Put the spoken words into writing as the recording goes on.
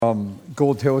From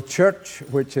Gold Hill Church,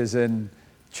 which is in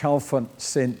Chalfont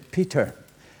St. Peter,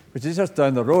 which is just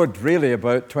down the road, really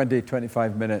about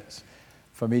 20-25 minutes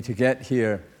for me to get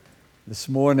here this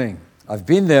morning. I've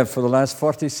been there for the last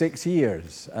 46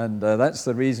 years, and that's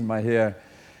the reason my hair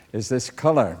is this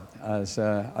colour, as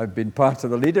I've been part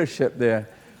of the leadership there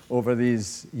over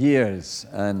these years.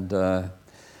 And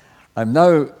I'm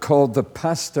now called the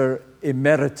Pastor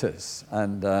Emeritus,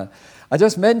 and I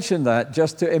just mentioned that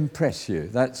just to impress you.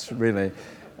 That's really,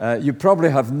 you probably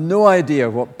have no idea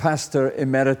what Pastor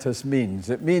Emeritus means.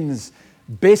 It means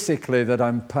basically that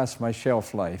I'm past my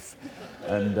shelf life,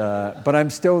 and but I'm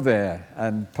still there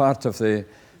and part of the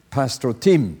pastoral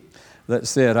team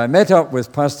that's there. I met up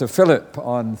with Pastor Philip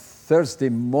on Thursday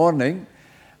morning,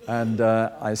 and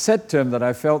I said to him that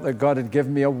I felt that God had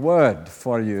given me a word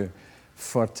for you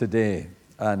for today.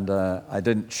 And I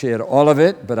didn't share all of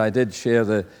it, but I did share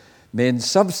the main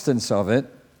substance of it.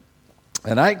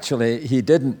 And actually, he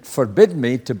didn't forbid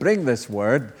me to bring this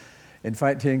word. In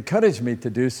fact, he encouraged me to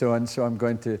do so, and so I'm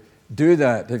going to do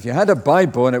that. If you had a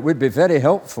Bible, and it would be very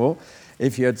helpful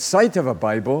if you had sight of a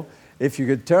Bible, if you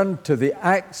could turn to the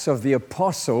Acts of the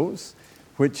Apostles,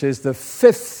 which is the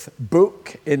 5th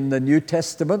book in the New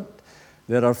Testament.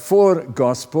 There are 4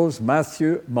 Gospels: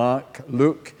 Matthew, Mark,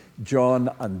 Luke, John,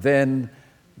 and then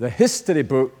the history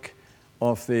book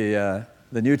of the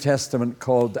New Testament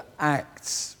called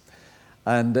Acts.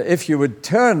 And if you would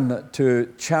turn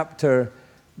to chapter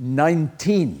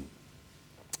 19.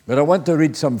 But I want to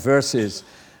read some verses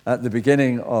at the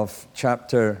beginning of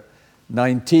chapter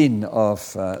 19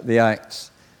 of the Acts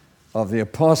of the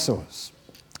Apostles.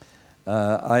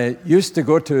 I used to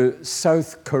go to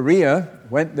South Korea,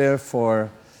 went there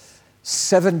for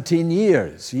 17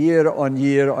 years, year on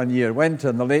year on year. Went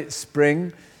in the late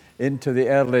spring into the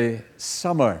early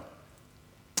summer.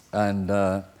 And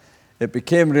it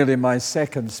became really my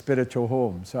second spiritual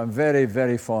home. So I'm very,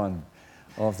 very fond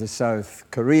of the South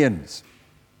Koreans.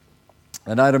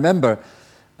 And I remember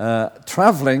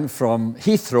traveling from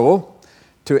Heathrow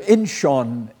to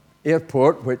Incheon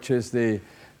Airport, which is the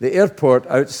airport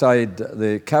outside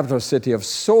the capital city of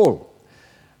Seoul.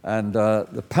 And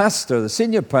the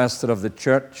senior pastor of the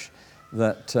church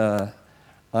that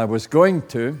I was going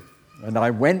to, and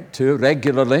I went to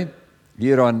regularly,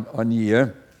 year on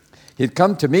year, he'd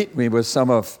come to meet me with some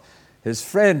of his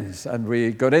friends, and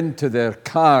we got into their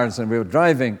cars, and we were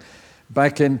driving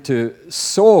back into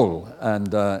Seoul.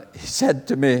 And he said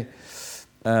to me,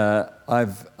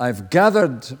 I've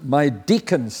gathered my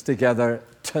deacons together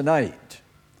tonight.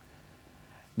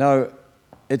 Now,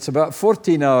 it's about a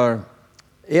 14-hour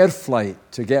air flight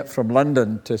to get from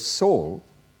London to Seoul,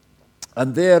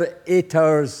 and they're 8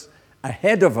 hours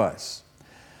ahead of us.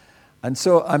 And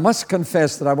so I must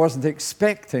confess that I wasn't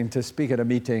expecting to speak at a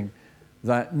meeting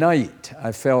that night.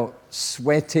 I felt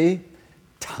sweaty,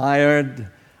 tired.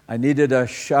 I needed a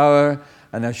shower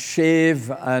and a shave,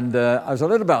 and I was a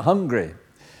little bit hungry.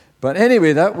 But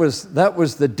anyway, that was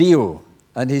the deal.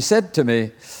 And he said to me,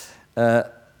 there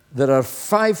are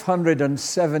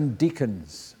 507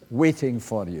 deacons waiting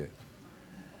for you.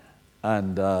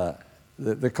 And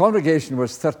the congregation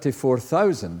was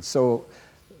 34,000, so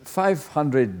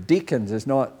 500 deacons is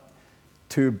not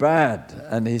too bad.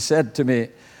 And he said to me,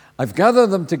 I've gathered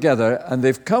them together, and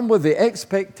they've come with the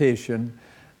expectation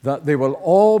that they will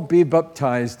all be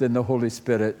baptized in the Holy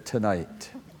Spirit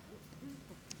tonight.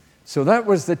 So that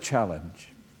was the challenge.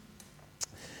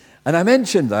 And I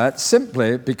mentioned that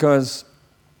simply because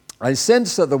I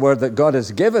sense that the word that God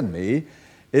has given me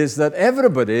is that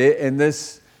everybody in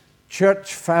this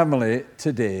church family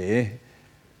today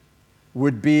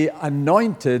would be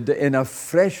anointed in a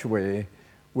fresh way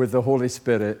with the Holy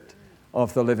Spirit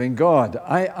of the living God.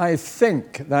 I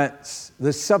think that's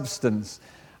the substance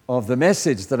of the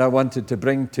message that I wanted to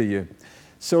bring to you.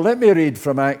 So let me read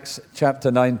from Acts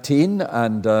chapter 19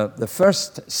 and the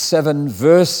first 7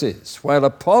 verses. While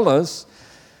Apollos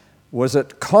was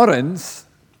at Corinth,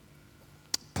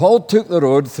 Paul took the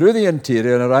road through the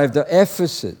interior and arrived at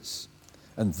Ephesus.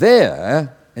 And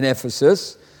there, in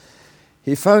Ephesus,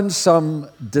 he found some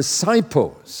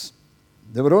disciples.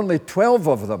 There were only 12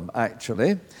 of them,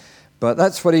 actually, but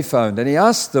that's what he found. And he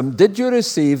asked them, did you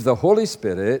receive the Holy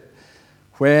Spirit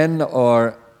when,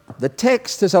 or the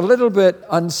text is a little bit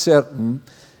uncertain,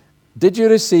 did you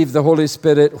receive the Holy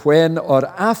Spirit when or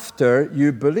after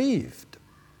you believed?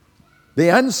 They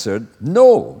answered,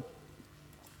 no.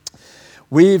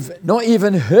 We've not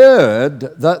even heard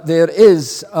that there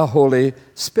is a Holy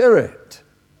Spirit.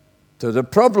 So the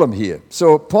problem here.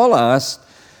 So Paul asked,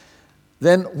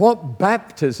 then what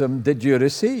baptism did you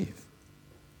receive?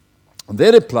 And they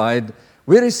replied,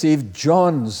 we received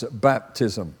John's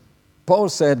baptism. Paul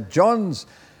said John's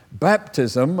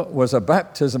baptism was a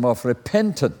baptism of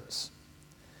repentance.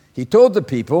 He told the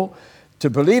people to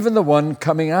believe in the one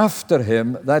coming after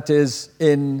him, that is,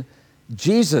 in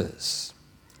Jesus.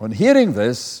 On hearing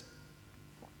this,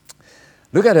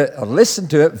 look at it or listen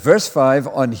to it, verse 5,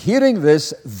 on hearing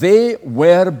this, they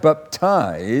were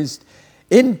baptized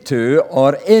into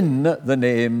or in the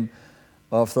name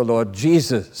of the Lord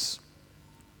Jesus.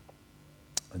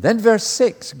 And then verse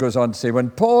 6 goes on to say, when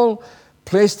Paul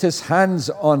placed his hands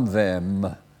on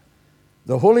them,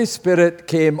 the Holy Spirit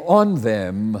came on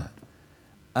them,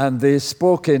 and they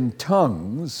spoke in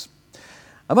tongues.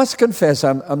 I must confess,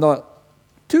 I'm not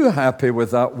too happy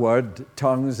with that word,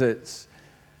 tongues. It's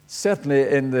certainly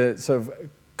in the sort of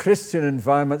Christian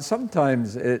environment,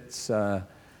 sometimes it's a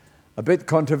bit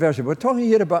controversial. We're talking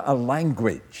here about a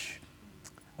language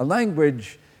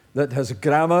that has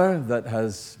grammar, that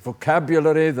has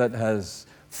vocabulary, that has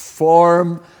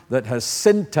form, that has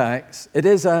syntax. It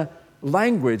is a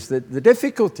language that the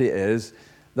difficulty is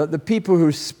that the people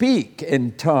who speak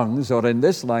in tongues or in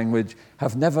this language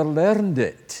have never learned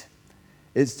it.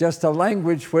 It's just a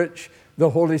language which the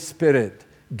Holy Spirit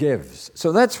gives.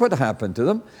 So that's what happened to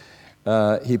them.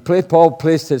 Paul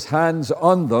placed his hands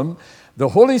on them. The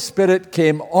Holy Spirit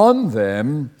came on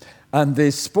them, and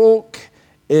they spoke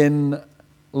in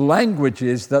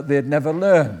languages that they had never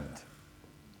learned.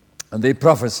 And they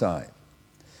prophesied.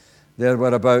 There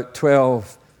were about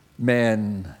 12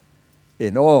 men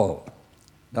in all.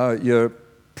 Now, you're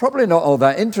probably not all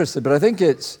that interested, but I think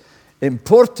it's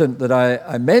important that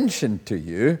I mention to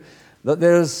you that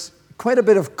there's quite a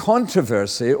bit of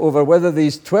controversy over whether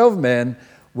these 12 men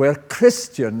were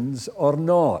Christians or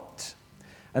not.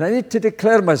 And I need to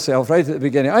declare myself right at the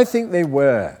beginning. I think they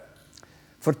were,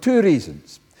 for two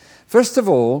reasons. First of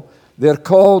all, they're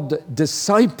called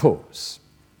disciples.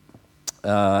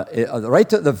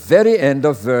 Right at the very end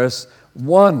of verse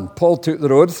 1, Paul took the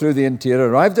road through the interior,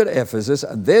 arrived at Ephesus,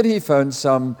 and there he found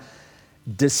some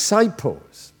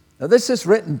disciples. Now, this is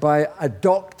written by a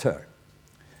doctor,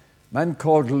 a man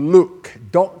called Luke,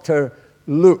 Dr.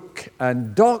 Luke.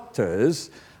 And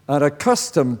doctors are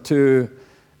accustomed to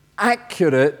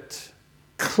accurate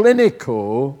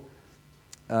clinical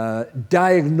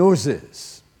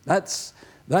diagnosis. That's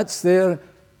their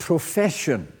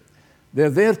profession. They're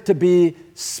there to be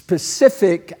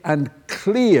specific and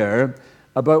clear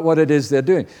about what it is they're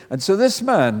doing. And so this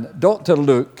man, Dr.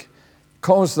 Luke,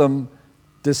 calls them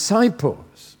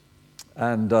disciples.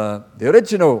 And the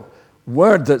original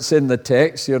word that's in the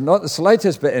text, you're not the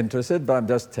slightest bit interested, but I'm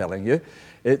just telling you,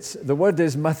 the word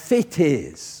is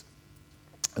mathetes.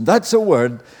 And that's a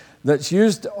word that's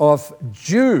used of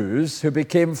Jews who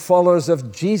became followers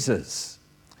of Jesus.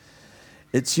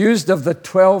 It's used of the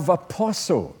 12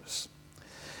 apostles.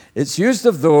 It's used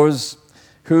of those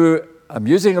who, I'm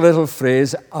using a little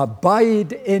phrase,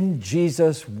 abide in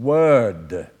Jesus'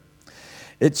 word.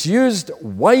 It's used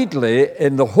widely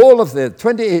in the whole of the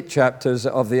 28 chapters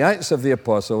of the Acts of the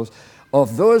Apostles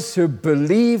of those who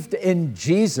believed in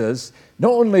Jesus,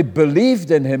 not only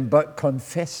believed in him, but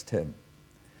confessed him.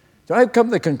 So I've come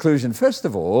to the conclusion, first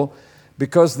of all,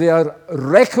 because they are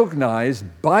recognized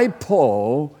by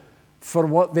Paul for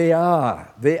what they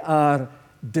are. They are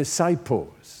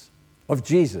disciples of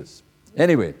Jesus.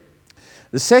 Anyway,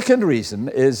 the second reason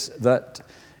is that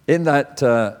in that,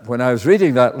 when I was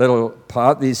reading that little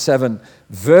part, these 7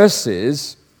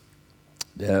 verses,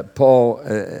 Paul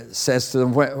says to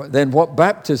them, then what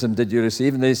baptism did you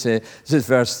receive? And they say, this is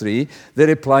verse 3, they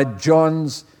replied,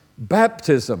 John's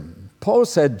baptism. Paul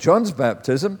said John's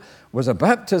baptism was a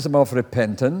baptism of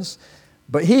repentance,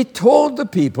 but he told the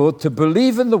people to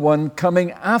believe in the one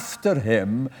coming after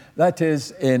him, that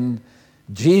is, in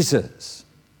Jesus.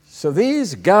 So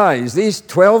these guys, these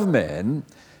 12 men,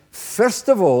 first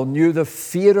of all, knew the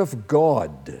fear of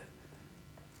God.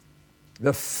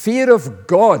 The fear of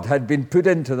God had been put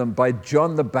into them by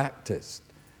John the Baptist.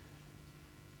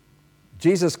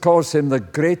 Jesus calls him the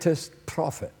greatest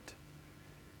prophet.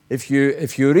 If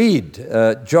you read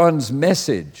John's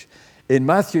message in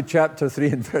Matthew chapter 3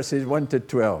 and verses 1 to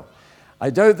 12, I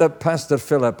doubt that Pastor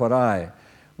Philip or I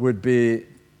would be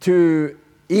too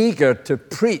eager to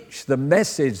preach the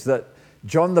message that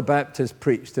John the Baptist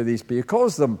preached to these people. He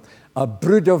calls them a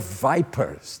brood of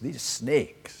vipers, these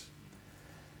snakes.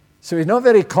 So he's not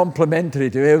very complimentary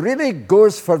to them. He really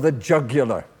goes for the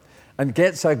jugular and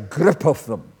gets a grip of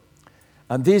them.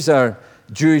 And these are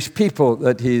Jewish people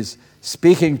that he's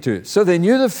speaking to. So they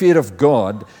knew the fear of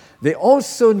God. They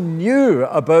also knew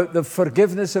about the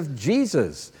forgiveness of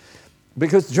Jesus.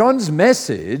 Because John's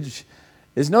message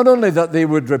is not only that they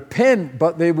would repent,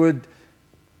 but they would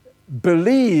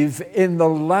believe in the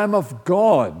Lamb of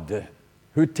God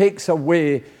who takes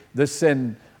away the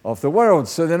sin of the world.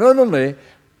 So they not only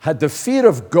had the fear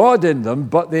of God in them,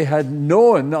 but they had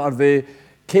known, or they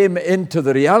came into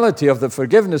the reality of the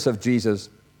forgiveness of Jesus.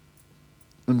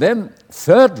 And then,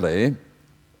 thirdly,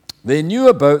 they knew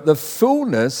about the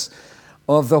fullness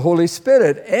of the Holy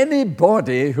Spirit.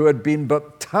 Anybody who had been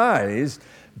baptized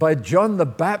by John the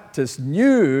Baptist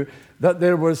knew that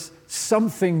there was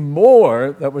something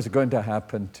more that was going to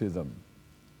happen to them.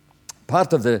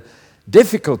 Part of the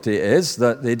difficulty is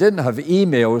that they didn't have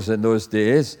emails in those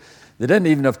days. They didn't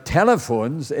even have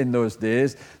telephones in those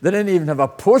days. They didn't even have a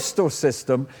postal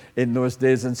system in those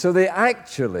days. And so they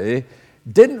actually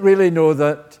didn't really know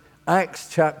that Acts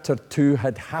chapter 2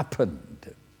 had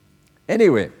happened.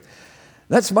 Anyway,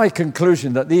 that's my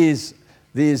conclusion, that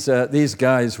these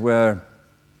guys were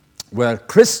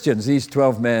Christians. These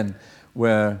 12 men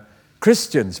were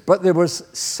Christians. But there was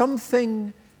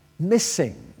something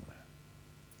missing.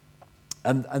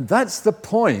 And that's the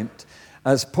point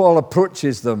as Paul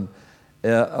approaches them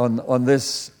on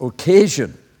this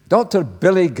occasion. Dr.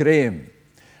 Billy Graham,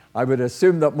 I would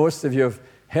assume that most of you have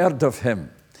heard of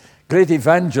him. Great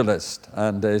evangelist,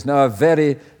 and is now a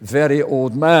very, very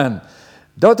old man.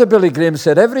 Dr. Billy Graham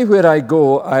said, "Everywhere I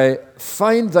go, I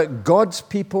find that God's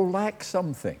people lack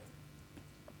something."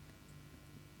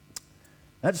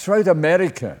 That's throughout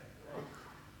America,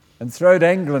 and throughout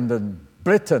England and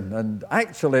Britain, and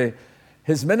actually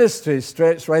his ministry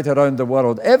stretched right around the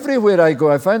world. Everywhere I go,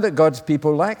 I find that God's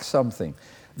people lack something.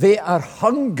 They are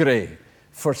hungry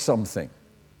for something.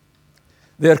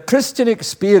 Their Christian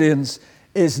experience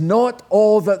is not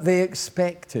all that they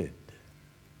expected.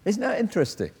 Isn't that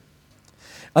interesting?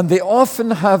 And they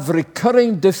often have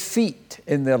recurring defeat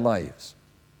in their lives.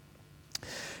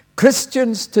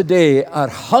 Christians today are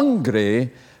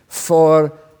hungry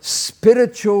for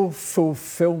spiritual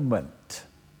fulfillment.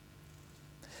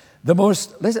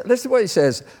 Listen to what he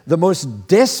says. The most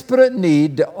desperate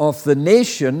need of the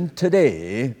nation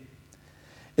today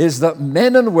is that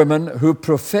men and women who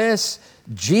profess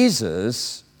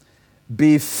Jesus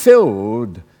be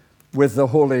filled with the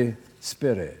Holy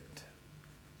Spirit.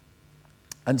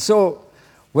 And so,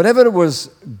 whatever was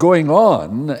going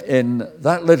on in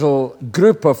that little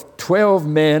group of 12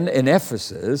 men in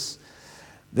Ephesus,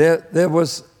 there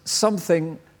was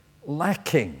something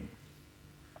lacking.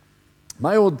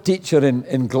 My old teacher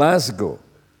in Glasgow,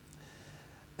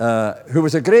 who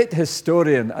was a great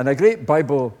historian and a great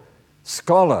Bible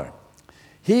scholar,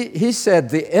 he said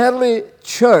the early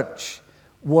church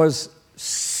was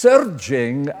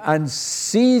surging and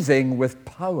seething with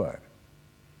power.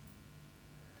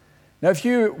 Now, if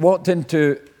you walked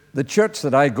into the church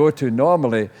that I go to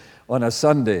normally on a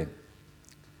Sunday,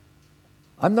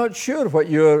 I'm not sure what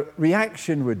your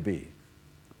reaction would be.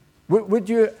 Would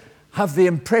you have the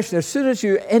impression, as soon as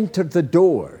you entered the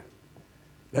door,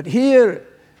 that here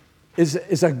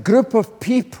is a group of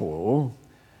people,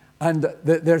 and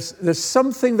there's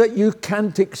something that you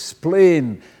can't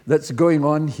explain that's going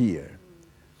on here?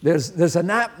 There's an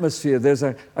atmosphere, there's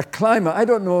a climate. I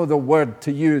don't know the word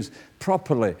to use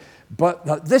properly, but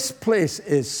that this place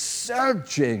is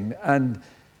surging and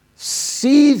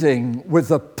seething with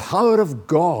the power of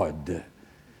God,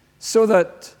 so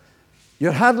that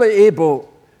you're hardly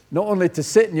able not only to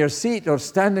sit in your seat or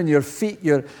stand on your feet,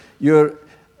 you're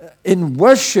in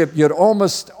worship, you're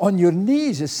almost on your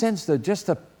knees. A sense that just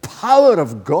the power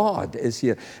of God is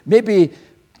here. Maybe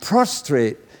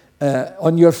prostrate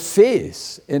on your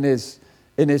face in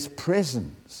His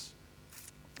presence.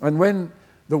 And when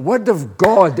the Word of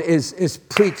God is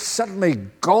preached, suddenly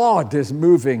God is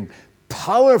moving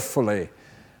powerfully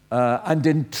and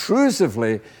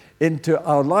intrusively into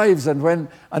our lives. And when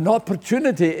an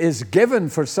opportunity is given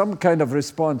for some kind of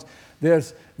response,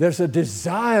 there's a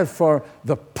desire for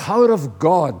the power of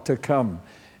God to come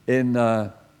in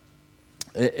a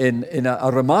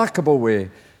remarkable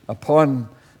way upon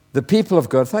the people of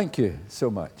God. Thank you so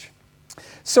much.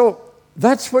 So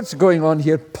that's what's going on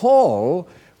here. Paul,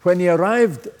 when he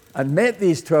arrived and met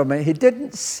these 12 men, he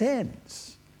didn't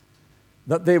sense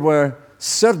that they were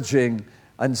surging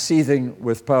and seething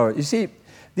with power. You see,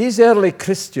 these early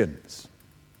Christians,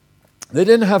 they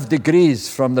didn't have degrees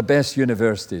from the best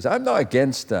universities. I'm not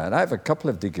against that. I have a couple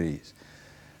of degrees.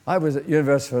 I was at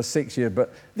university for 6 years,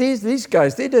 but these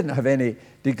guys, they didn't have any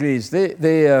degrees.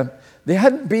 They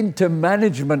hadn't been to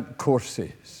management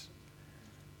courses.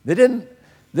 They didn't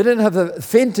have the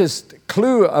faintest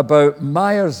clue about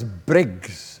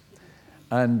Myers-Briggs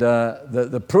and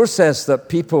the process that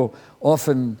people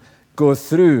often go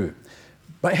through.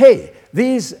 But hey,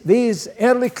 these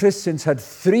early Christians had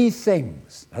three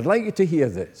things. I'd like you to hear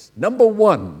this. Number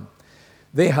one,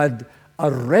 they had a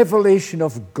revelation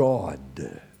of God.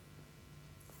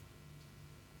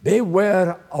 They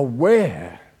were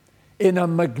aware in a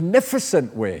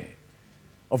magnificent way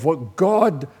of what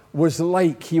God was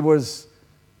like. He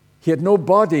had no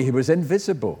body, he was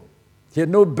invisible. He had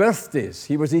no birthdays,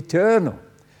 he was eternal.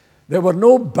 There were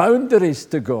no boundaries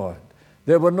to God.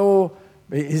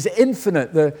 He's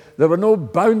infinite. There were no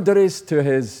boundaries to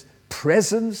his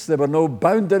presence. There were no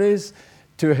boundaries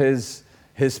to his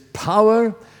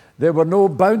power. There were no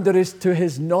boundaries to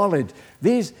his knowledge.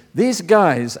 These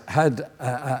guys had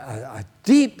a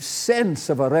deep sense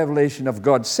of a revelation of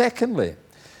God. Secondly,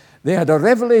 they had a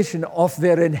revelation of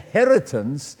their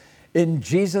inheritance in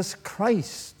Jesus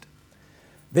Christ.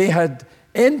 They had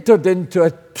entered into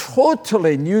a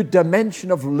totally new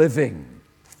dimension of living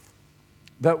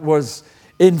that was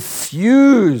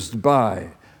infused by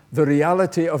the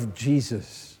reality of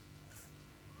Jesus.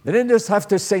 They didn't just have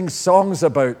to sing songs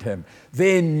about him.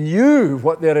 They knew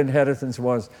what their inheritance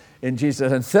was in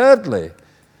Jesus. And thirdly,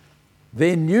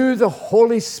 they knew the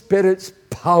Holy Spirit's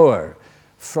power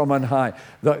from on high,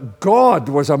 that God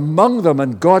was among them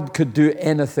and God could do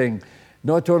anything,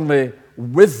 not only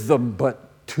with them,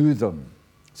 but to them.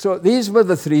 So these were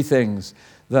the three things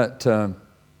that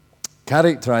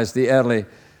characterized the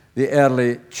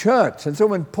early church. And so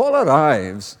when Paul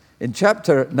arrives in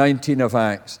chapter 19 of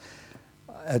Acts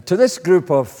to this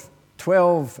group of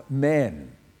 12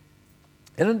 men,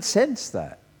 he didn't sense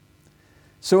that.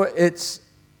 So it's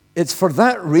for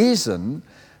that reason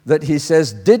that he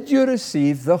says, did you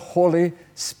receive the Holy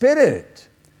Spirit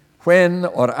when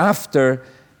or after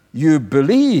you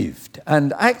believed?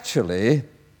 And actually,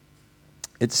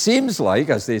 it seems like,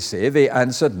 as they say, they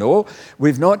answered, no,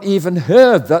 we've not even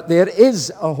heard that there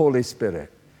is a Holy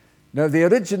Spirit. Now, the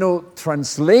original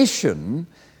translation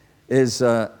makes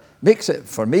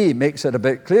it a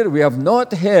bit clearer. We have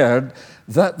not heard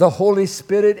that the Holy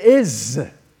Spirit is.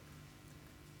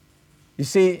 You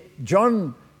see,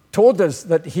 John told us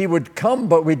that he would come,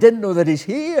 but we didn't know that he's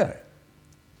here.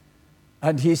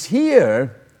 And he's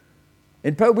here.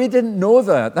 In fact, we didn't know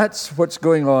that. That's what's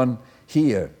going on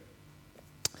here.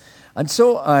 And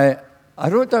so I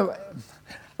wrote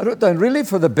down really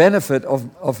for the benefit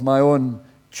of my own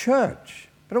church,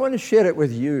 but I want to share it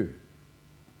with you.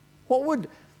 Come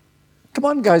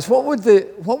on guys,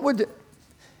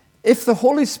 if the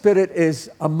Holy Spirit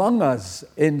is among us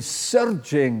in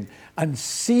surging and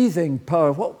seething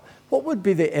power, what would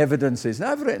be the evidences?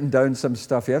 Now I've written down some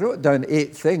stuff here. I wrote down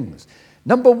 8 things.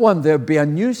 Number 1, there'd be a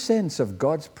new sense of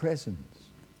God's presence.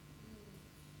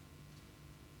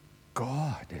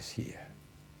 God is here.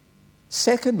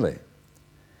 Secondly,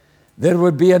 there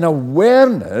would be an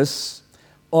awareness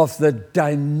of the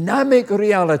dynamic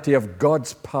reality of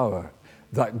God's power,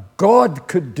 that God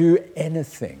could do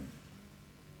anything.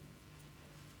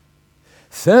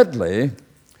 Thirdly,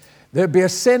 there'd be a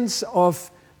sense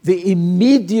of the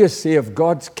immediacy of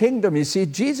God's kingdom. You see,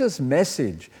 Jesus'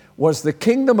 message was the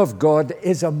kingdom of God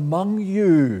is among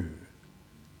you.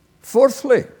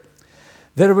 Fourthly,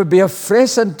 there would be a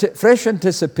fresh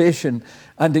anticipation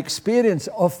and experience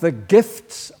of the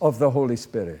gifts of the Holy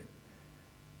Spirit.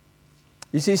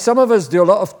 You see, some of us do a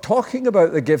lot of talking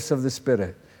about the gifts of the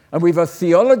Spirit, and we have a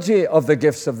theology of the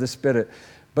gifts of the Spirit.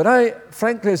 But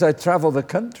frankly, as I travel the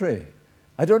country,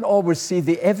 I don't always see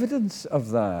the evidence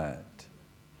of that.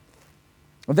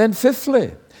 And then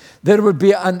fifthly, there would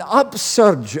be an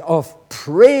upsurge of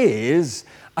praise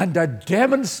and a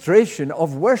demonstration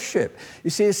of worship. You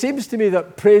see, it seems to me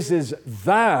that praise is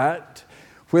that,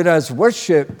 whereas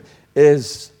worship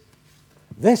is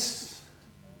this.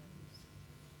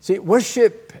 See,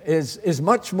 worship is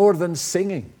much more than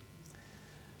singing.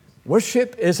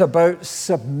 Worship is about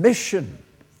submission.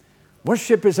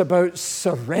 Worship is about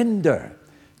surrender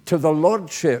to the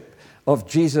lordship of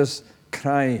Jesus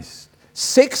Christ.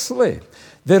 Sixthly,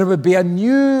 there would be a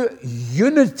new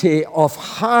unity of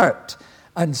heart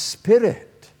and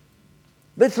spirit.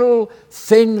 Little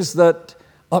things that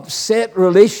upset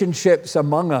relationships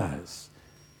among us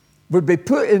would be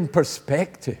put in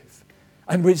perspective,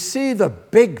 and we'd see the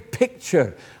big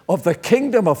picture of the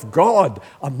kingdom of God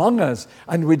among us,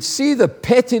 and we'd see the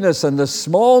pettiness and the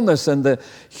smallness and the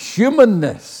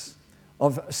humanness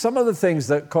of some of the things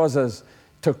that cause us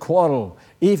to quarrel,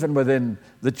 even within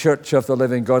the church of the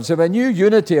living God. So a new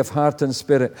unity of heart and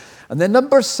spirit. And then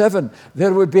number 7,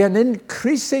 there would be an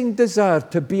increasing desire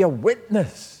to be a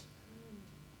witness.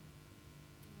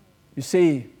 You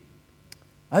see,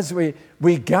 as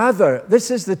we gather,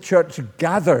 this is the church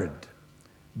gathered,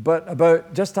 but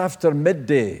about just after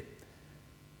midday,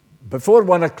 before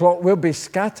 1 o'clock, we'll be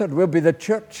scattered. We'll be the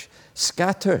church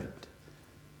scattered.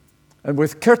 And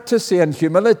with courtesy and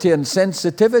humility and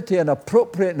sensitivity and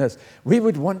appropriateness, we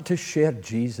would want to share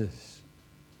Jesus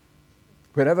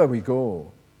wherever we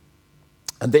go.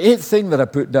 And the 8th thing that I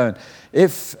put down,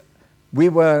 if we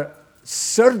were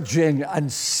surging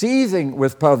and seething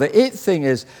with power, the 8th thing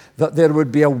is that there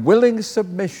would be a willing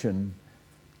submission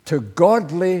to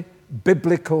godly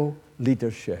biblical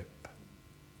leadership.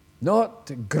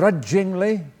 Not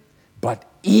grudgingly, but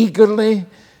eagerly,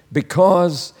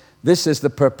 because this is the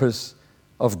purpose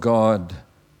of God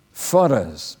for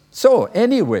us. So,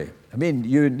 anyway,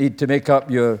 you need to make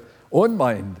up your own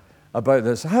mind about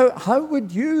this. How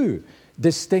would you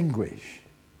distinguish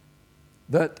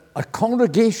that a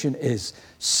congregation is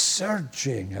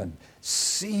surging and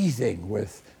seething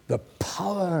with the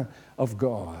power of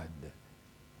God?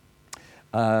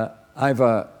 I've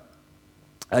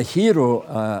a hero.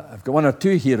 I've got one or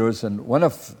two heroes, and one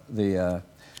of the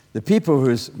people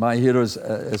who's my heroes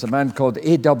is a man called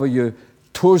A.W.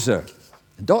 Tozer.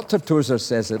 Dr. Tozer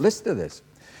says, listen to this.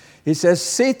 He says,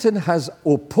 Satan has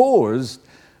opposed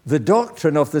the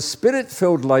doctrine of the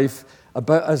Spirit-filled life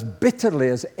about as bitterly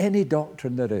as any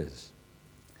doctrine there is.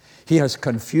 He has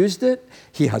confused it.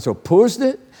 He has opposed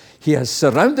it. He has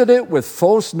surrounded it with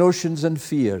false notions and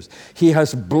fears. He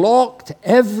has blocked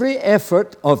every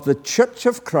effort of the Church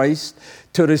of Christ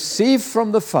to receive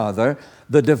from the Father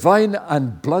the divine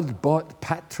and blood-bought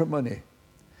patrimony.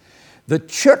 The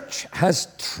church has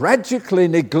tragically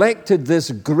neglected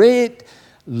this great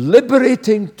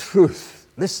liberating truth.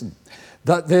 Listen,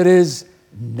 that there is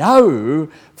now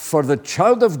for the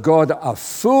child of God a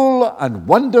full and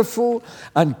wonderful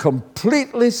and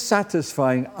completely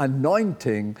satisfying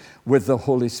anointing with the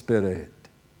Holy Spirit.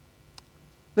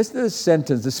 Listen to this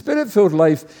sentence. The Spirit-filled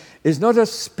life is not a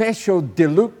special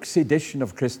deluxe edition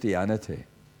of Christianity.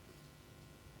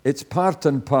 It's part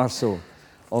and parcel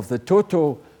of the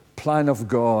total plan of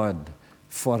God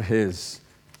for His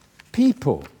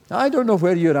people. Now, I don't know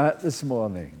where you're at this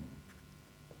morning.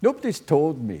 Nobody's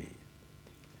told me.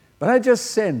 But I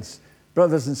just sense,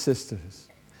 brothers and sisters,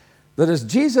 that as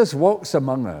Jesus walks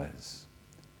among us,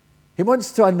 He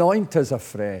wants to anoint us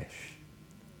afresh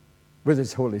with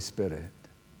His Holy Spirit.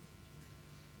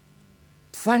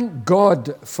 Thank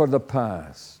God for the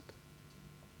past.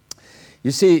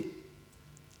 You see,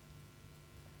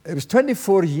 it was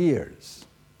 24 years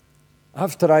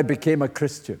after I became a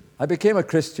Christian. I became a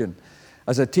Christian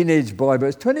as a teenage boy, but it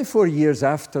was 24 years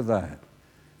after that,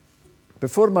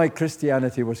 before my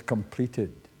Christianity was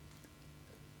completed.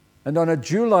 And on a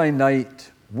July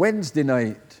night, Wednesday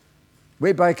night,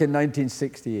 way back in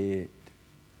 1968,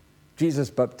 Jesus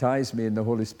baptized me in the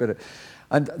Holy Spirit.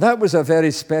 And that was a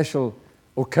very special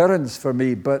occurrence for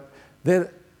me, but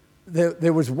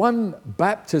there was one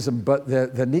baptism, but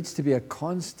there needs to be a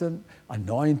constant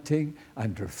anointing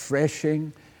and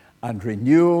refreshing and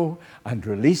renewal and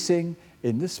releasing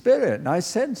in the Spirit. And I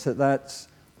sense that that's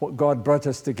what God brought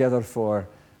us together for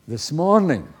this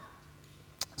morning,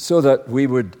 so that we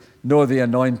would know the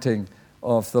anointing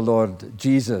of the Lord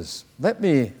Jesus. Let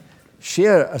me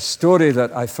share a story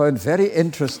that I found very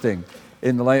interesting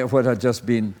in the light of what I've just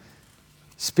been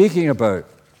speaking about.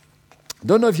 I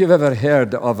don't know if you've ever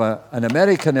heard of an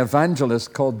American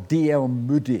evangelist called D.L.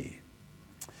 Moody.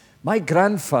 My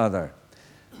grandfather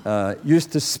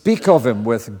used to speak of him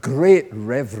with great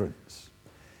reverence.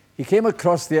 He came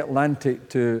across the Atlantic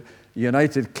to the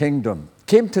United Kingdom,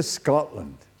 came to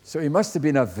Scotland, so he must have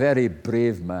been a very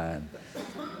brave man.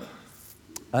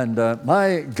 And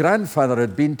my grandfather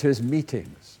had been to his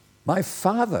meetings. My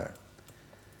father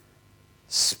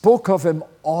spoke of him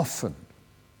often.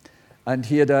 And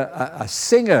he had a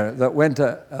singer that went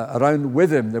around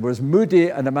with him. There was Moody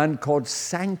and a man called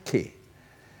Sankey.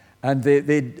 And they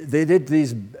did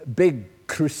these big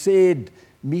crusade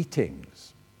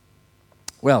meetings.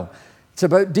 Well, it's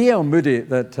about D.L. Moody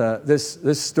that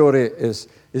this story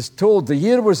is told. The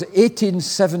year was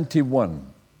 1871.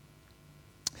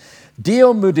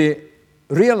 D.L. Moody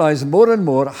realized more and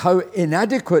more how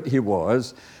inadequate he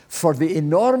was for the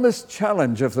enormous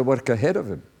challenge of the work ahead of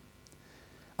him.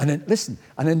 And listen,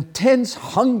 an intense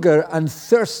hunger and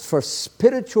thirst for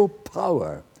spiritual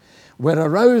power were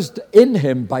aroused in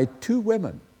him by two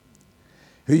women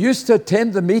who used to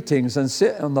attend the meetings and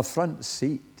sit on the front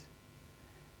seat.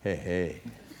 Hey.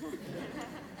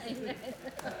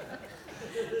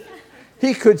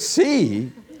 He could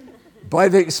see by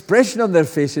the expression on their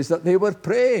faces that they were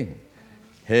praying.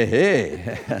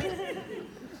 Hey.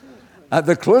 At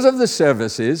the close of the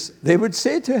services, they would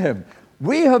say to him,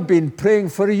 "We have been praying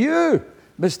for you,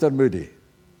 Mr. Moody."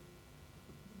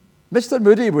 Mr.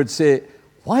 Moody would say,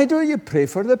 why don't you pray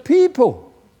for the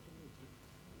people?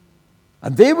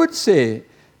 And they would say,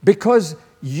 because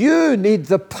you need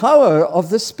the power of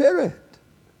the Spirit.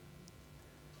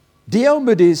 D.L.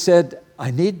 Moody said,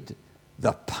 I need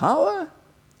the power?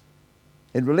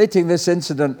 In relating this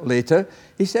incident later,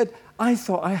 he said, I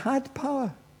thought I had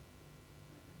power.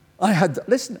 I had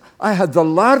the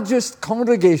largest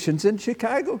congregations in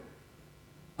Chicago,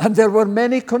 and there were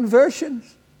many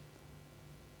conversions.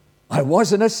 I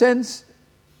was, in a sense,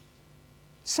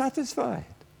 satisfied.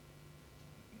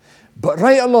 But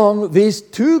right along, these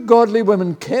two godly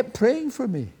women kept praying for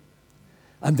me.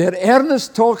 And their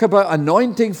earnest talk about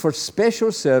anointing for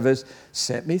special service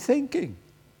set me thinking.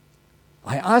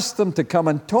 I asked them to come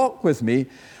and talk with me,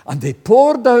 and they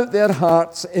poured out their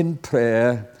hearts in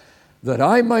prayer that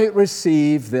I might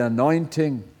receive the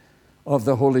anointing of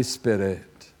the Holy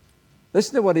Spirit.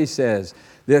 Listen to what he says.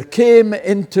 There came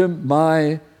into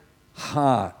my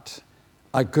heart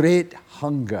a great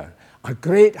hunger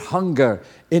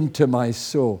into my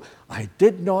soul. I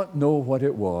did not know what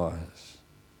it was.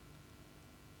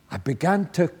 I began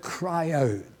to cry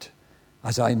out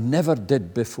as I never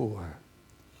did before.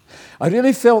 I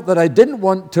really felt that I didn't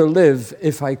want to live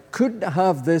if I couldn't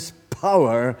have this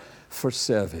power for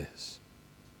service.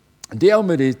 D.L.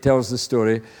 Moody tells the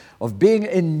story of being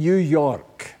in New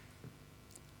York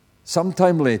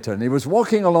sometime later, and he was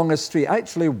walking along a street,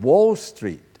 actually Wall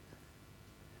Street,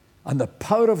 and the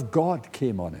power of God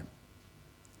came on him.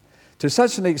 To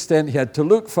such an extent, he had to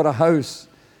look for a house,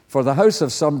 for the house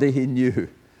of somebody he knew,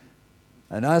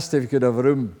 and asked if he could have a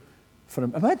room for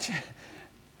him.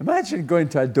 Imagine going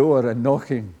to a door and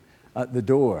knocking at the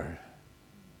door.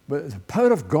 But the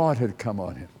power of God had come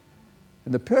on him.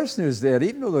 And the person who's there,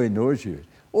 even though he knows you,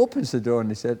 opens the door and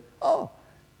he said, oh.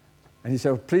 And he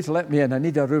said, well, please let me in. I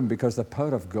need a room because the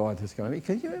power of God has come on me.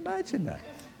 Can you imagine that?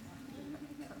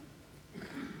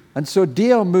 And so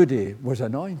D.L. Moody was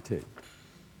anointed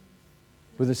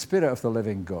with the Spirit of the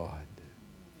living God.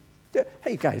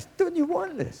 Hey guys, don't you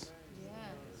want this?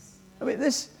 Yes. I mean,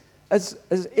 this, as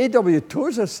A.W.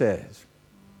 Tozer says,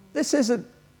 this isn't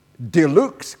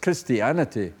deluxe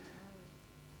Christianity.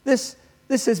 This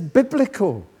is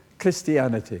biblical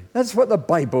Christianity. That's what the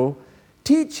Bible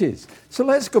teaches. So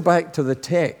let's go back to the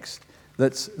text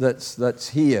that's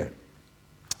here.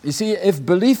 You see, if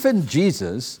belief in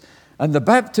Jesus and the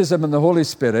baptism in the Holy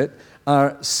Spirit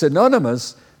are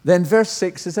synonymous, then verse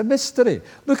 6 is a mystery.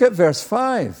 Look at verse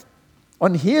 5.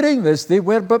 On hearing this, they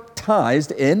were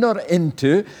baptized in or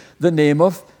into the name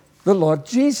of the Lord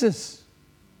Jesus.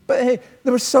 But hey,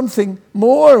 there was something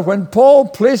more. When Paul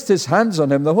placed his hands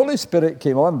on him, the Holy Spirit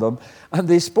came on them, and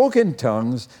they spoke in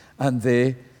tongues, and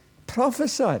they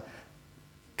prophesied.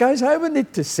 Guys, I would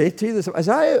need to say to you this. As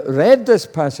I read this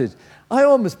passage, I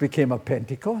almost became a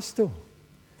Pentecostal.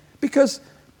 Because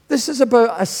this is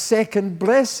about a second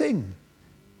blessing.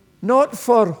 Not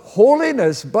for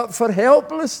holiness, but for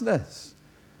helplessness.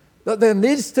 That there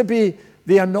needs to be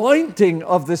the anointing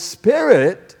of the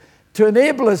Spirit to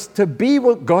enable us to be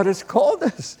what God has called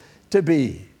us to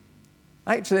be.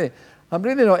 Actually, I'm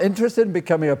really not interested in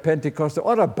becoming a Pentecostal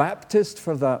or a Baptist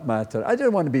for that matter. I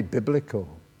don't want to be biblical.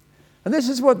 And this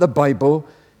is what the Bible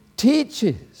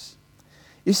teaches.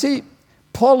 You see,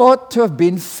 Paul ought to have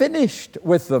been finished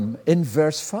with them in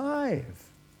verse 5.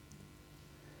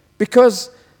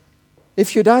 Because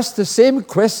if you'd asked the same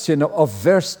question of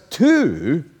verse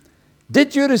 2,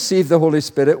 did you receive the Holy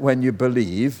Spirit when you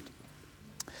believed?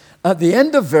 At the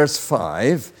end of verse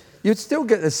 5, you'd still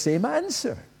get the same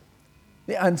answer.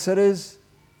 The answer is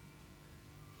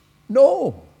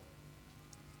no.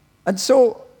 And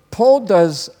so Paul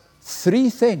does three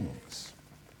things.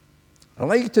 I'd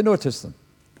like you to notice them.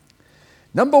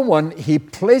 Number one, he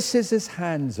places his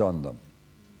hands on them.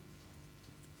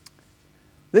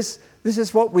 This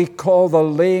is what we call the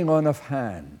laying on of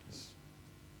hands.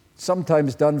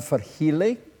 Sometimes done for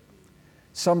healing,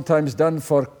 sometimes done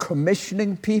for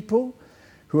commissioning people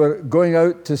who are going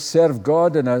out to serve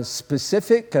God in a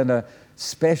specific and a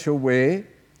special way.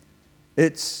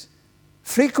 It's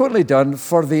frequently done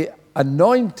for the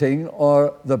anointing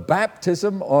or the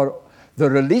baptism or the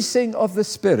releasing of the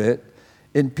Spirit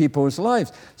in people's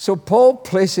lives. So Paul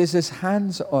places his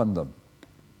hands on them.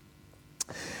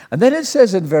 And then it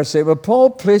says in verse 8, when Paul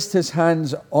placed his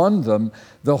hands on them,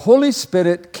 the Holy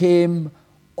Spirit came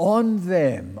on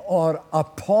them or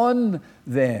upon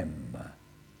them,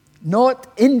 not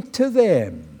into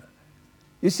them.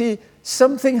 You see,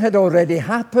 something had already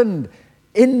happened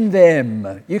in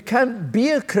them. You can't be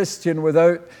a Christian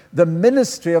without the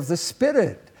ministry of the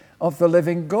Spirit of the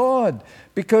living God,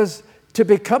 because To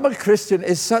become a Christian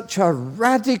is such a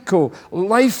radical,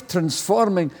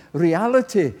 life-transforming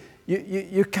reality.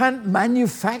 You can't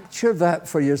manufacture that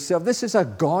for yourself. This is a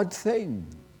God thing.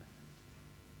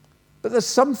 But there's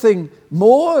something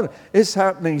more is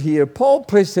happening here. Paul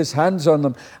placed his hands on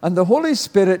them, and the Holy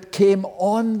Spirit came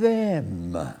on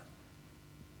them.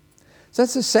 So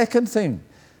that's the second thing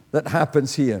that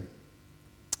happens here.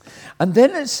 And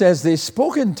then it says they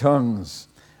spoke in tongues,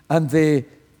 and they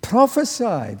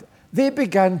prophesied. They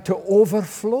began to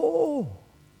overflow.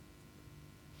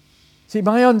 See,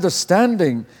 my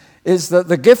understanding is that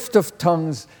the gift of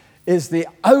tongues is the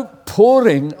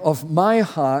outpouring of my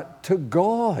heart to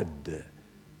God.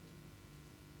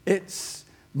 It's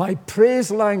my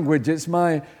praise language. It's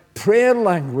my prayer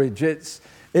language. It's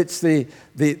the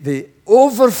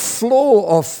overflow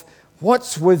of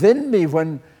what's within me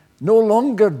when no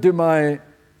longer do my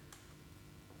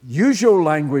usual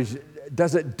language,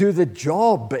 does it do the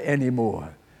job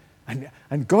anymore?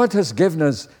 And God has given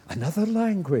us another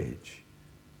language,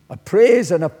 a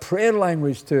praise and a prayer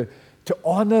language to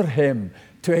honor Him,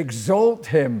 to exalt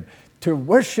Him, to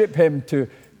worship Him, to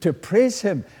praise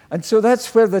Him. And so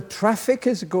that's where the traffic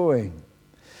is going.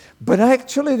 But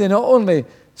actually, they not only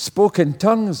spoke in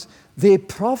tongues, they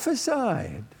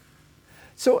prophesied.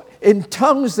 So in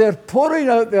tongues, they're pouring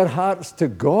out their hearts to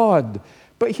God.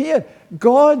 But here,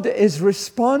 God is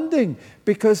responding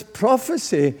because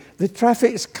prophecy, the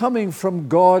traffic's coming from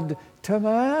God to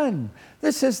man.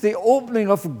 This is the opening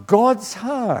of God's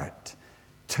heart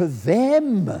to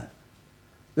them.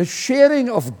 The sharing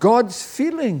of God's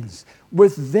feelings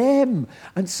with them.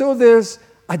 And so there's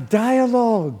a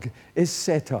dialogue is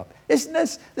set up. Isn't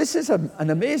this is an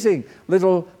amazing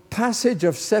little passage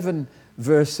of 7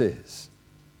 verses.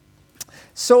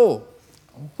 So,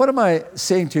 what am I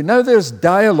saying to you? Now there's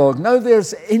dialogue. Now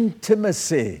there's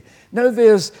intimacy. Now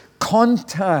there's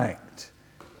contact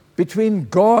between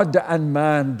God and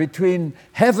man, between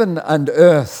heaven and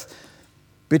earth,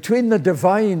 between the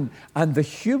divine and the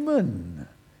human,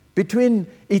 between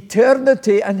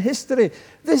eternity and history.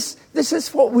 This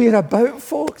is what we're about,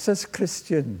 folks, as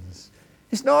Christians.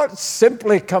 It's not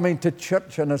simply coming to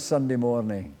church on a Sunday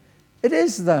morning. It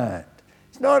is that.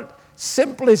 It's not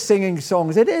simply singing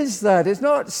songs. It is that. It's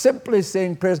not simply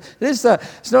saying prayers. It is that.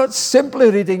 It's not simply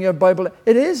reading your Bible.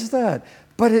 It is that.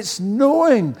 But it's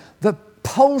knowing the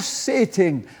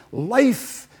pulsating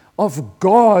life of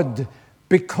God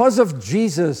because of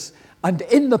Jesus and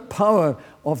in the power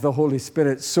of the Holy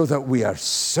Spirit so that we are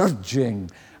surging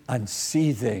and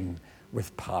seething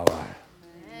with power.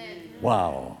 Amen.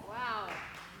 Wow.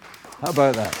 How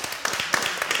about that?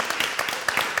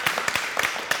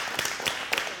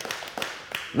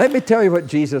 Let me tell you what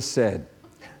Jesus said.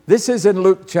 This is in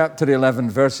Luke chapter 11,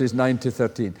 verses 9 to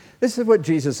 13. This is what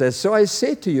Jesus says. So I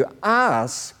say to you,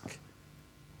 ask,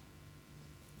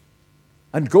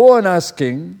 and go on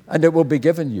asking, and it will be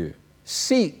given you.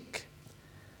 Seek,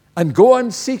 and go on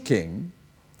seeking,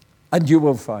 and you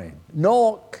will find.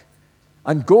 Knock,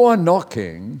 and go on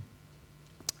knocking,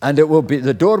 and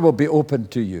the door will be opened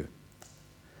to you.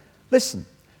 Listen,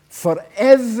 for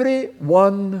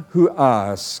everyone who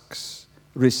asks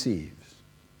receives.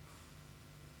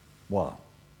 Wow.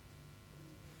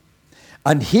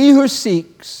 And he who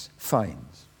seeks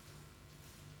finds.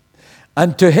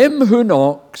 And to him who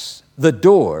knocks, the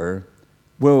door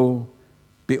will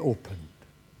be opened.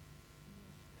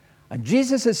 And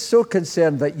Jesus is so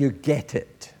concerned that you get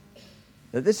it.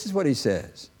 Now, this is what he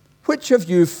says. Which of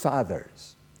you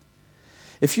fathers,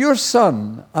 if your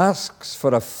son asks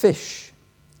for a fish,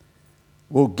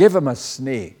 will give him a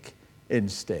snake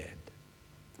instead?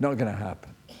 Not going to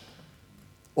happen.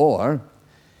 Or,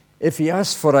 if he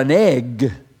asks for an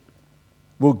egg,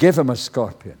 we'll give him a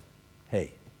scorpion.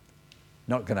 Hey,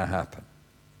 not going to happen.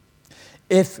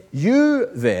 If you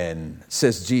then,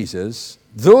 says Jesus,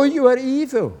 though you are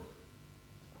evil,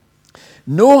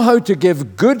 know how to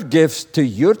give good gifts to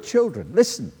your children.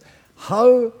 Listen,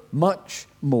 how much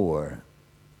more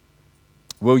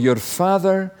will your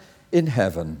Father in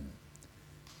heaven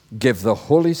give the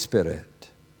Holy Spirit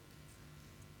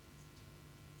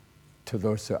to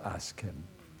those who ask him?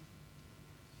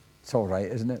 It's all right,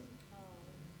 isn't it?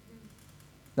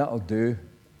 That'll do.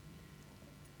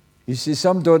 You see,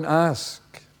 some don't ask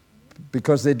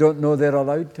because they don't know they're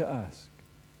allowed to ask.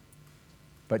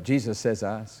 But Jesus says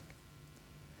ask.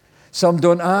 Some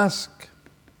don't ask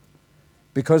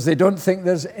because they don't think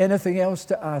there's anything else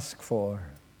to ask for.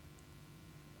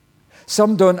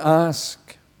 Some don't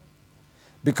ask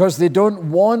because they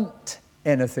don't want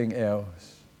anything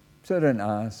else. So they don't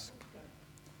ask.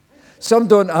 Some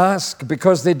don't ask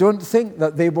because they don't think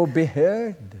that they will be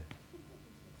heard.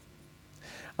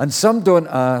 And some don't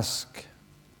ask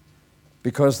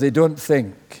because they don't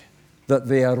think that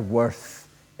they are worth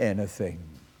anything.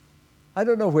 I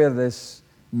don't know where this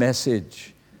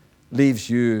message leaves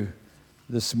you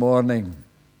this morning,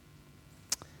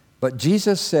 but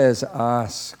Jesus says,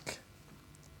 ask.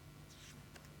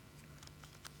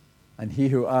 And he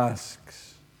who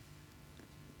asks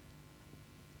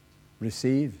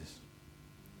receives.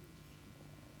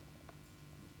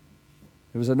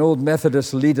 There was an old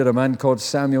Methodist leader, a man called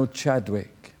Samuel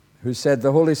Chadwick, who said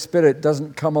the Holy Spirit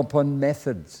doesn't come upon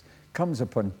methods, it comes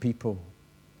upon people.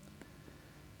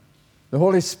 The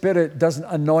Holy Spirit doesn't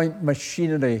anoint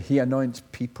machinery, he anoints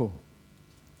people.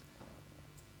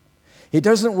 He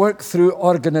doesn't work through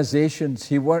organizations,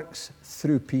 he works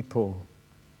through people.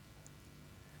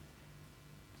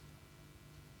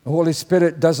 The Holy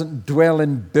Spirit doesn't dwell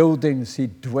in buildings, he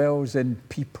dwells in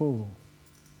people.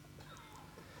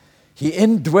 He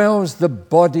indwells the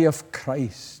body of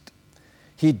Christ.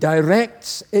 He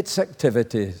directs its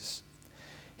activities.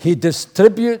 He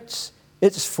distributes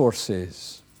its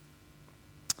forces.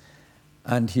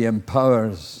 And he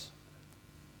empowers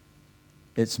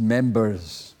its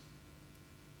members.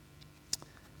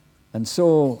 And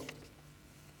so,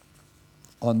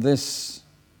 on this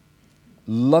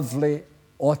lovely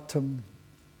autumn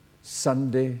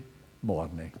Sunday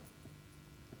morning,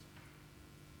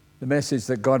 the message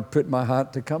that God put in my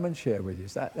heart to come and share with you,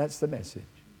 that's the message.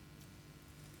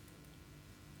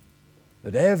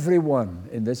 That everyone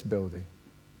in this building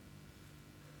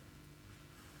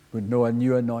would know a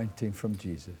new anointing from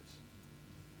Jesus.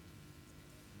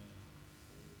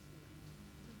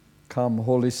 Come,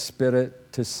 Holy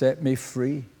Spirit, to set me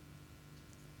free,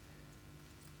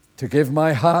 to give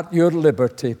my heart your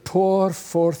liberty, pour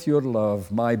forth your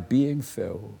love, my being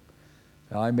fill,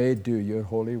 that I may do your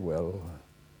holy will.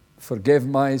 Forgive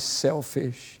my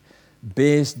selfish,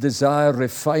 base desire,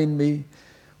 refine me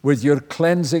with your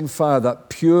cleansing fire, that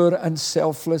pure and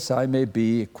selfless I may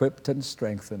be, equipped and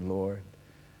strengthened, Lord,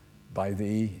 by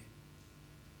thee.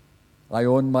 I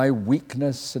own my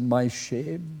weakness and my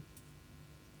shame.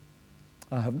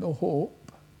 I have no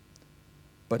hope,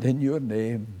 but in your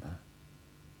name,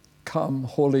 come,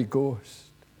 Holy Ghost,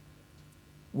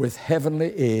 with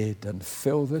heavenly aid and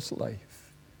fill this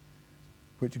life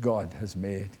which God has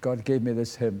made. God gave me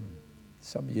this hymn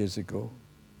some years ago.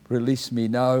 Release me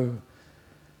now,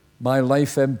 my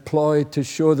life employed to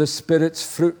show the Spirit's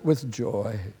fruit with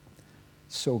joy.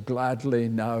 So gladly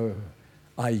now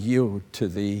I yield to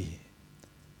thee,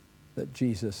 that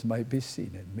Jesus might be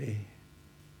seen in me.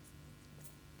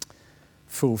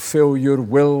 Fulfill your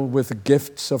will with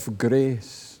gifts of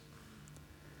grace,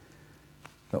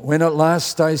 that when at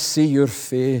last I see your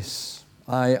face,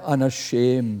 I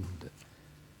unashamed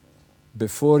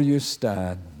before you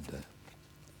stand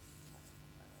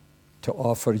to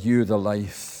offer you the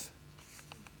life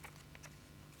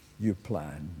you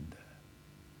planned.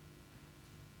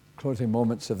 Closing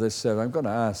moments of this service, I'm going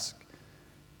to ask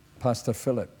Pastor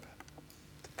Philip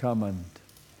to come and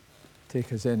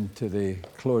take us into the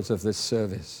close of this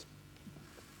service.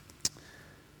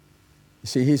 You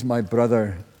see, he's my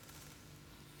brother.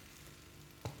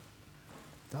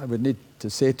 I would need to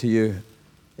say to you,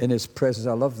 in his presence,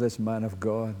 I love this man of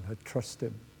God. I trust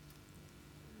him.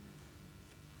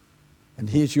 And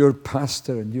he's your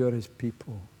pastor and you're his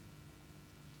people.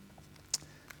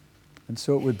 And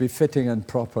so it would be fitting and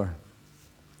proper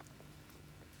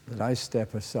that I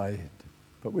step aside.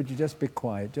 But would you just be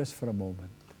quiet just for a moment?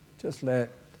 Just let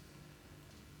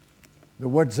the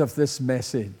words of this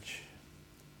message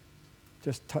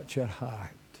just touch your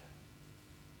heart.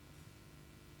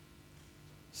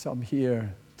 Some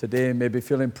here today may be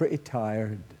feeling pretty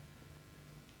tired,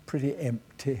 pretty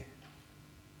empty,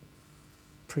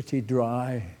 pretty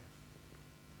dry,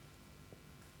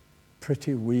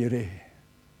 pretty weary.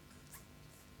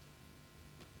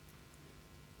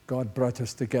 God brought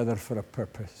us together for a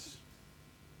purpose,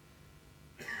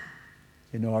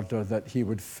 in order that he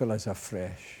would fill us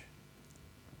afresh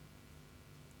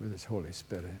with his Holy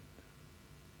Spirit.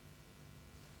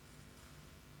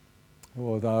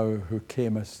 O thou who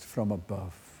camest from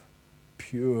above,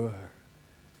 pure,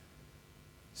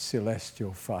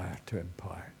 celestial fire to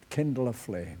impart, kindle a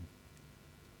flame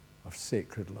of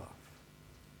sacred love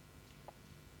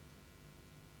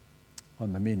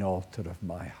on the mean altar of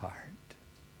my heart.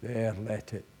 There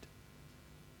let it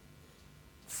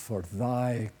for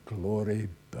thy glory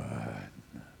burn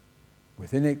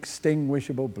with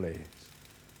inextinguishable blaze,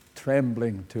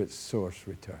 trembling to its source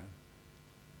return.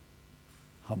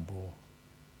 Humble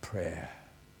prayer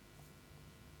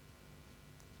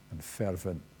and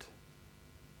fervent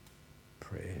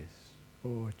praise.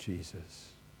 Oh, Jesus,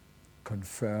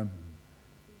 confirm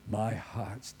my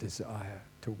heart's desire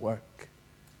to work,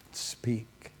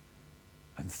 speak,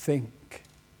 and think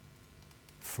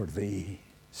for thee.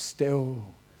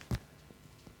 Still,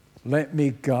 let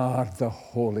me guard the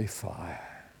holy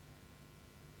fire.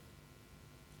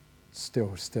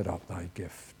 Still stir up thy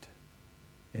gift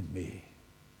in me.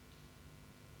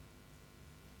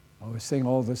 I will sing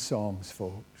all the songs,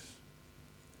 folks.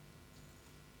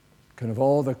 Kind of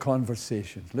all the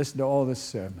conversations. Listen to all the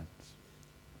sermons.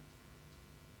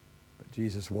 But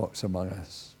Jesus walks among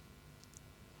us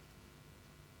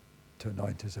to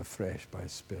anoint us afresh by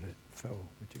His Spirit. Phil,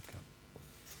 would you come?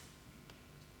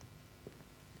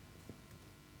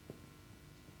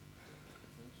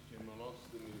 Thanks, Jim. I'll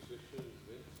ask the musicians